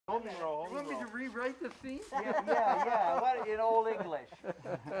You want me to rewrite the scene? Yeah. What, in Old English.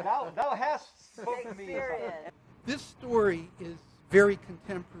 Thou hast spoken me. This story is very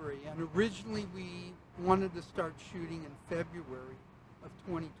contemporary, and originally we wanted to start shooting in February of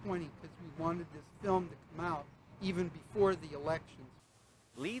 2020 because we wanted this film to come out even before the elections.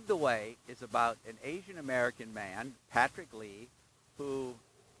 Lead the Way is about an Asian American man, Patrick Lee, who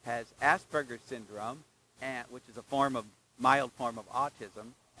has Asperger's syndrome, which is a mild form of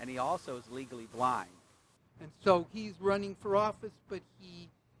autism, and he also is legally blind. And so he's running for office, but he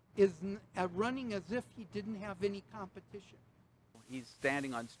is running as if he didn't have any competition. He's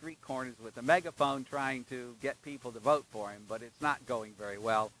standing on street corners with a megaphone trying to get people to vote for him, but it's not going very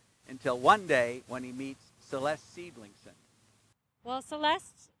well until one day when he meets Celeste Seedlingson. Well,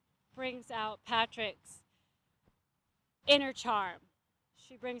 Celeste brings out Patrick's inner charm.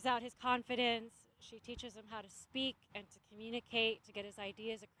 She brings out his confidence. She teaches him how to speak and to communicate, to get his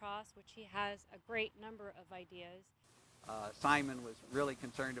ideas across, which he has a great number of ideas. Simon was really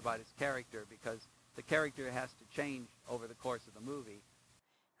concerned about his character because the character has to change over the course of the movie.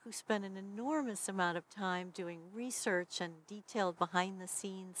 Who spent an enormous amount of time doing research and detailed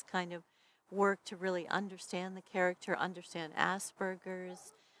behind-the-scenes kind of work to really understand the character, understand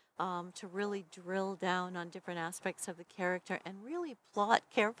Asperger's, to really drill down on different aspects of the character and really plot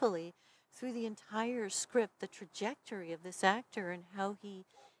carefully through the entire script the trajectory of this actor and how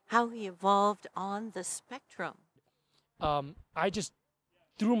he evolved on the spectrum. I just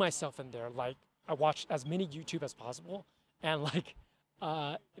threw myself in there. Like, I watched as many YouTube as possible and like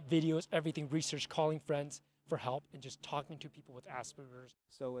videos, everything, research, calling friends for help, and just talking to people with Asperger's.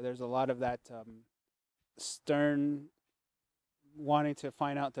 So there's a lot of that stern wanting to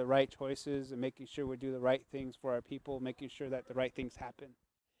find out the right choices and making sure we do the right things for our people, making sure that the right things happen.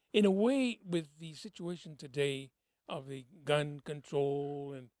 In a way, with the situation today of the gun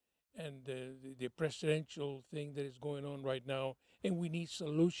control and the presidential thing that is going on right now, and we need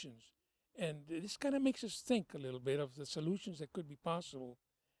solutions. And this kind of makes us think a little bit of the solutions that could be possible.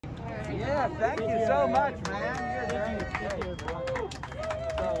 Yeah, thank you so much, man. You're great.